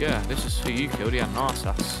 Yeah, this is who you killed. He had an arse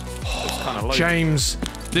ass. It's kind of low. James,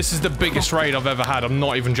 this is the biggest raid I've ever had. I'm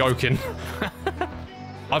not even joking.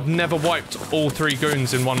 I've never wiped all 3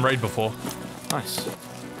 goons in one raid before. Nice.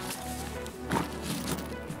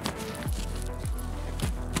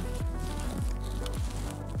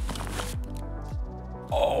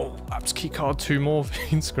 Oh, Labs keycard, 2 more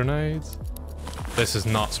Fiends grenades. This is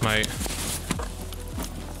nuts, mate.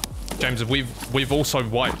 James, we've also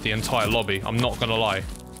wiped the entire lobby. I'm not gonna lie.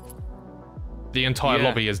 The entire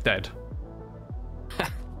lobby is dead.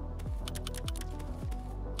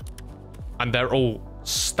 And they're all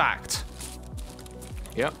stacked.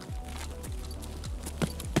 Yep.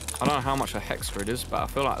 I don't know how much a hex grid is, but I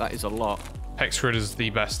feel like that is a lot. Hex grid is the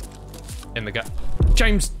best in the game.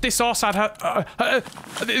 James, this arsad had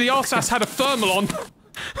the arsad had a thermal on.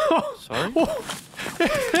 Sorry?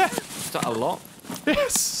 Is that a lot?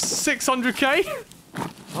 Yes, 600k.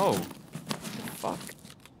 Oh. Fuck.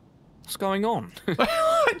 What's going on?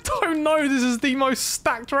 I don't know. This is the most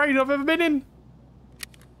stacked raid I've ever been in.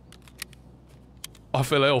 I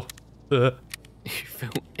feel ill. You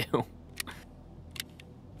feel ill.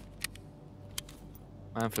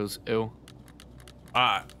 Man feels ill.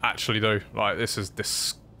 I actually do. Like, this is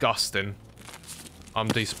disgusting. I'm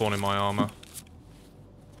despawning my armor.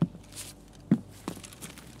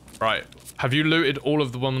 Right. Have you looted all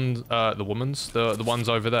of the ones, the ones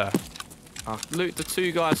over there? I've looted the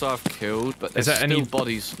 2 guys I've killed, but there's still any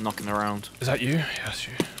bodies knocking around. Is that you? Yes,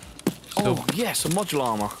 you. Still... Oh, yes, a modular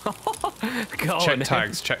armor.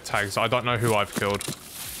 Check tags. I don't know who I've killed.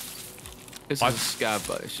 This is a scab,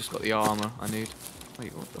 but it's just got the armor I need.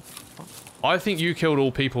 Wait, what the fuck? I think you killed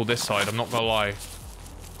all people this side, I'm not gonna lie.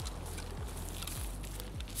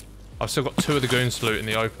 I've still got 2 of the goons to loot in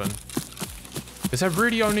the open. Is there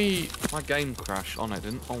really only... My game crashed. Oh, no, it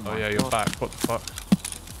didn't. Oh, my God. yeah, you're back. What the fuck?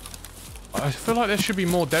 I feel like there should be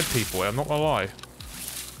more dead people here, I'm not gonna lie.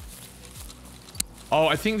 Oh,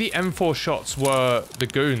 I think the M4 shots were the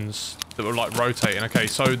goons that were, like, rotating. Okay,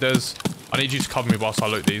 so there's... I need you to cover me whilst I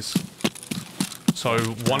loot these. So,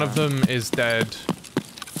 one of them is dead.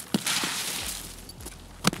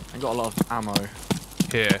 I got a lot of ammo.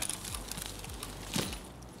 Here.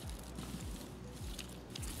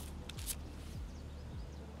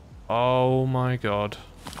 Oh my god.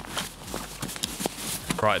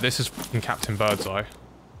 Right, this is fucking Captain Birdseye.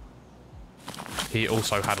 He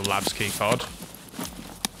also had a labs keycard.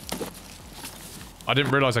 I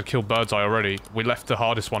didn't realise I killed Birdseye already. We left the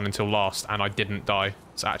hardest one until last, and I didn't die.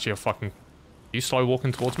 It's actually a fucking... Are you slow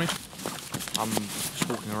walking towards me? I'm just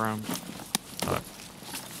walking around. Alright.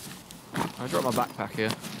 I dropped my backpack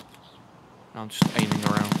here. I'm just aiming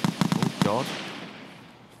around. Oh, God.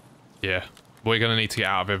 Yeah. We're going to need to get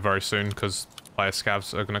out of here very soon, because player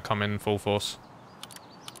scavs are going to come in full force.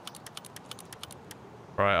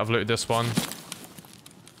 Right, I've looted this one.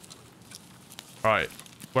 Right,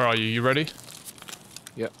 where are you? You ready?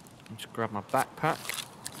 Yep. Just grab my backpack.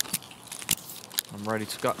 I'm ready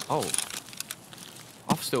to go. Oh.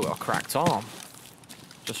 I've still got a cracked arm.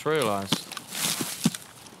 Just realised.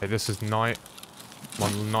 Okay, this is night.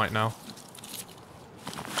 One night now.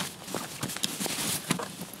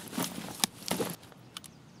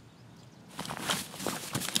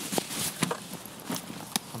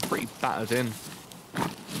 I'm pretty battered in.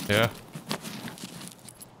 Yeah.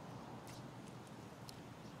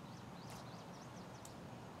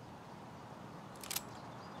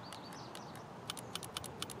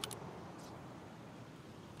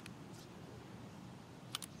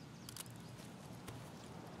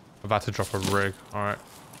 about to drop a rig. Alright.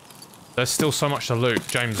 There's still so much to loot.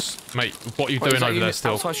 James, mate, what are you Wait, doing over there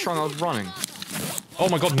still? Outside stronghold running. Oh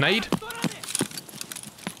my god, nade?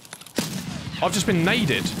 I've just been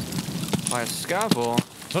naded. By a scav or?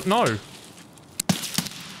 No.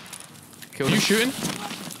 Killed Are you him. shooting?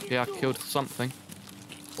 Yeah, I killed something.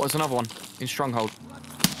 What's another one? In stronghold.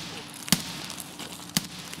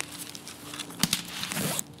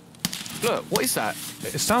 Look, what is that?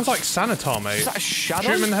 It sounds like Sanitar, mate. Is that a shadow?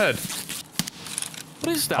 Shoot him in the head.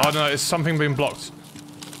 What is that? Oh no, it's something being blocked.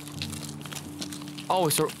 Oh,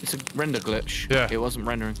 it's a render glitch. Yeah. It wasn't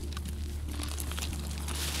rendering.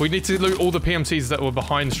 We need to loot all the PMCs that were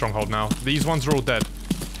behind Stronghold now. These ones are all dead.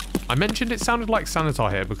 I mentioned it sounded like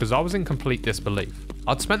Sanitar here because I was in complete disbelief.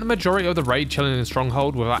 I'd spent the majority of the raid chilling in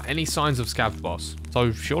Stronghold without any signs of Scav boss,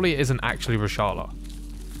 so surely it isn't actually Rashala.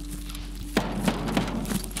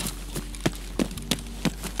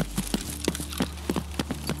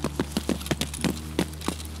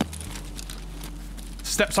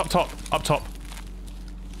 Steps up top, up top.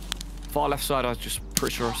 Far left side, I was just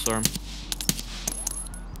pretty sure I saw him.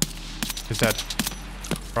 He's dead.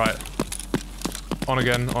 Right. On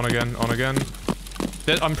again, on again, on again.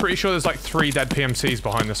 I'm pretty sure there's like 3 dead PMCs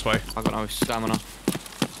behind this way. I got no stamina.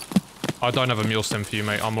 I don't have a mule stim for you,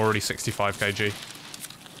 mate. I'm already 65 kg.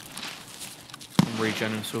 I'm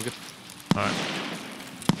regenerating, so good. Alright.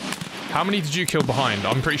 How many did you kill behind?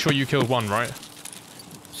 I'm pretty sure you killed 1, right?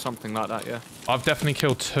 Something like that, yeah. I've definitely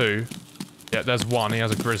killed 2. Yeah, there's 1. He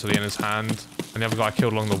has a grizzly in his hand. And the other guy I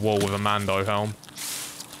killed along the wall with a Mando helm.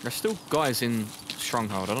 There's still guys in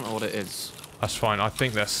Stronghold. I don't know what it is. That's fine. I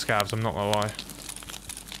think they're scavs. I'm not gonna lie.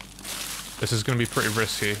 This is gonna be pretty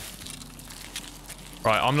risky.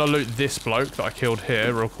 Right, I'm gonna loot this bloke that I killed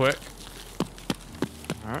here real quick.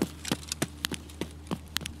 Alright.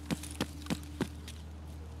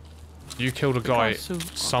 You killed a guy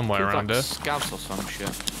somewhere around here. Scavs or some shit.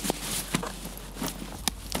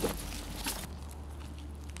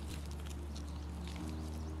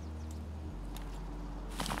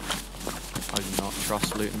 I do not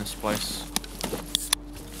trust looting this place.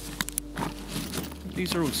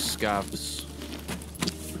 These are all scavs.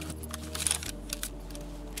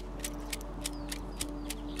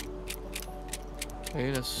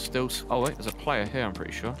 Okay, there's still... Oh wait, there's a player here, I'm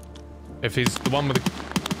pretty sure. If he's the one with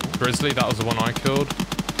the grizzly, that was the one I killed.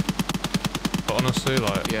 But honestly,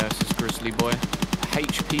 like... Yeah, this is Grizzly Boy.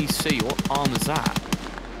 HPC, what arm is that?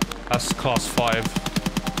 That's class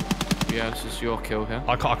 5. Yeah, this is your kill here.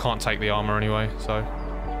 I can't take the armor anyway, so...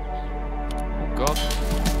 Oh god.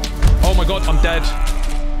 Oh my god, I'm dead.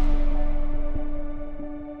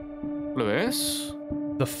 Lewis?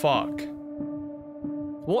 The fuck?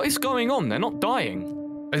 What is going on? They're not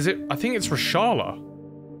dying. Is it? I think it's Rashala.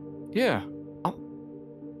 Yeah. Oh.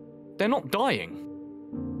 They're not dying.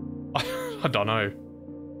 I don't know.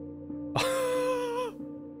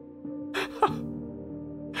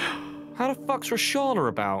 How the fuck's Rashala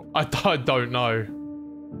about? I don't know.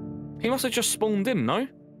 He must have just spawned in, no?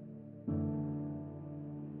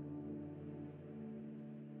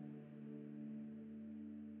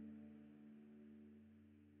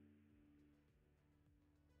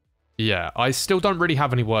 Yeah, I still don't really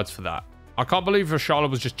have any words for that. I can't believe Rashala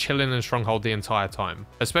was just chilling in Stronghold the entire time,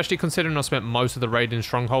 especially considering I spent most of the raid in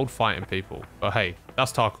Stronghold fighting people. But hey,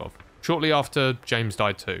 that's Tarkov. Shortly after, James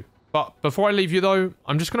died too. But before I leave you though,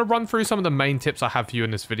 I'm just going to run through some of the main tips I have for you in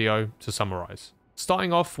this video to summarize.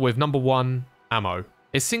 Starting off with number 1, ammo.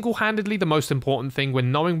 It's single-handedly the most important thing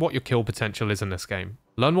when knowing what your kill potential is in this game.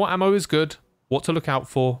 Learn what ammo is good, what to look out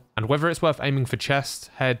for, and whether it's worth aiming for chest,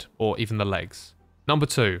 head, or even the legs. Number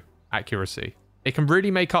 2, accuracy. It can really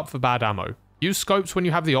make up for bad ammo. Use scopes when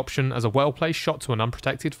you have the option, as a well-placed shot to an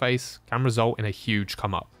unprotected face can result in a huge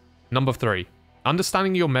come-up. Number 3,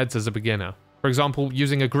 understanding your meds as a beginner. For example,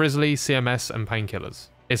 using a grizzly, CMS, and painkillers.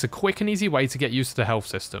 It's a quick and easy way to get used to the health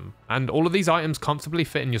system, and all of these items comfortably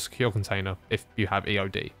fit in your secure container if you have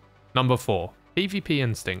EOD. Number 4, PvP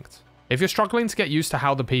instinct. If you're struggling to get used to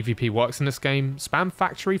how the PvP works in this game, spam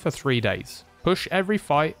factory for 3 days. Push every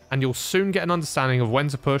fight, and you'll soon get an understanding of when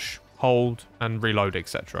to push, hold, and reload,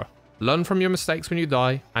 etc. Learn from your mistakes when you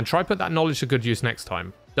die, and try put that knowledge to good use next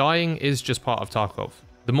time. Dying is just part of Tarkov.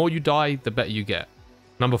 The more you die, the better you get.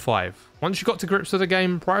 Number 5. Once you got to grips with the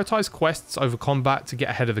game, prioritize quests over combat to get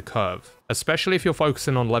ahead of the curve, especially if you're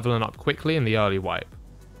focusing on leveling up quickly in the early wipe.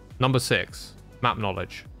 Number 6. Map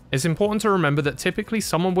knowledge. It's important to remember that typically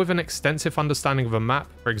someone with an extensive understanding of a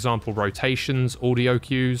map, for example rotations, audio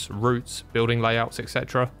cues, routes, building layouts,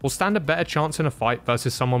 etc., will stand a better chance in a fight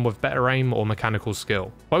versus someone with better aim or mechanical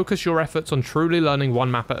skill. Focus your efforts on truly learning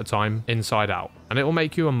one map at a time, inside out, and it will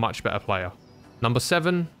make you a much better player. Number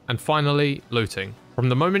 7, and finally, looting. From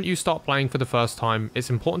the moment you start playing for the first time, it's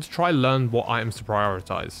important to try and learn what items to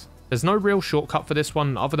prioritize. There's no real shortcut for this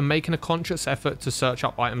one other than making a conscious effort to search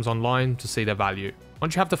up items online to see their value.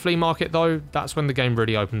 Once you have the flea market though, that's when the game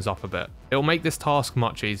really opens up a bit. It'll make this task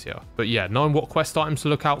much easier. But yeah, knowing what quest items to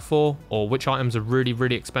look out for, or which items are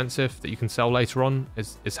really expensive that you can sell later on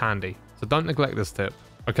is handy. So don't neglect this tip.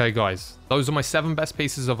 Okay guys, those are my 7 best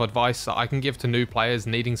pieces of advice that I can give to new players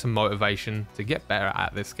needing some motivation to get better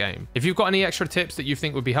at this game. If you've got any extra tips that you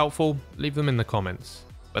think would be helpful, leave them in the comments.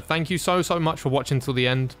 But thank you so much for watching till the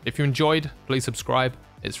end. If you enjoyed, please subscribe.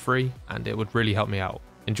 It's free and it would really help me out.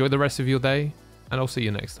 Enjoy the rest of your day, and I'll see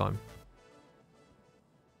you next time.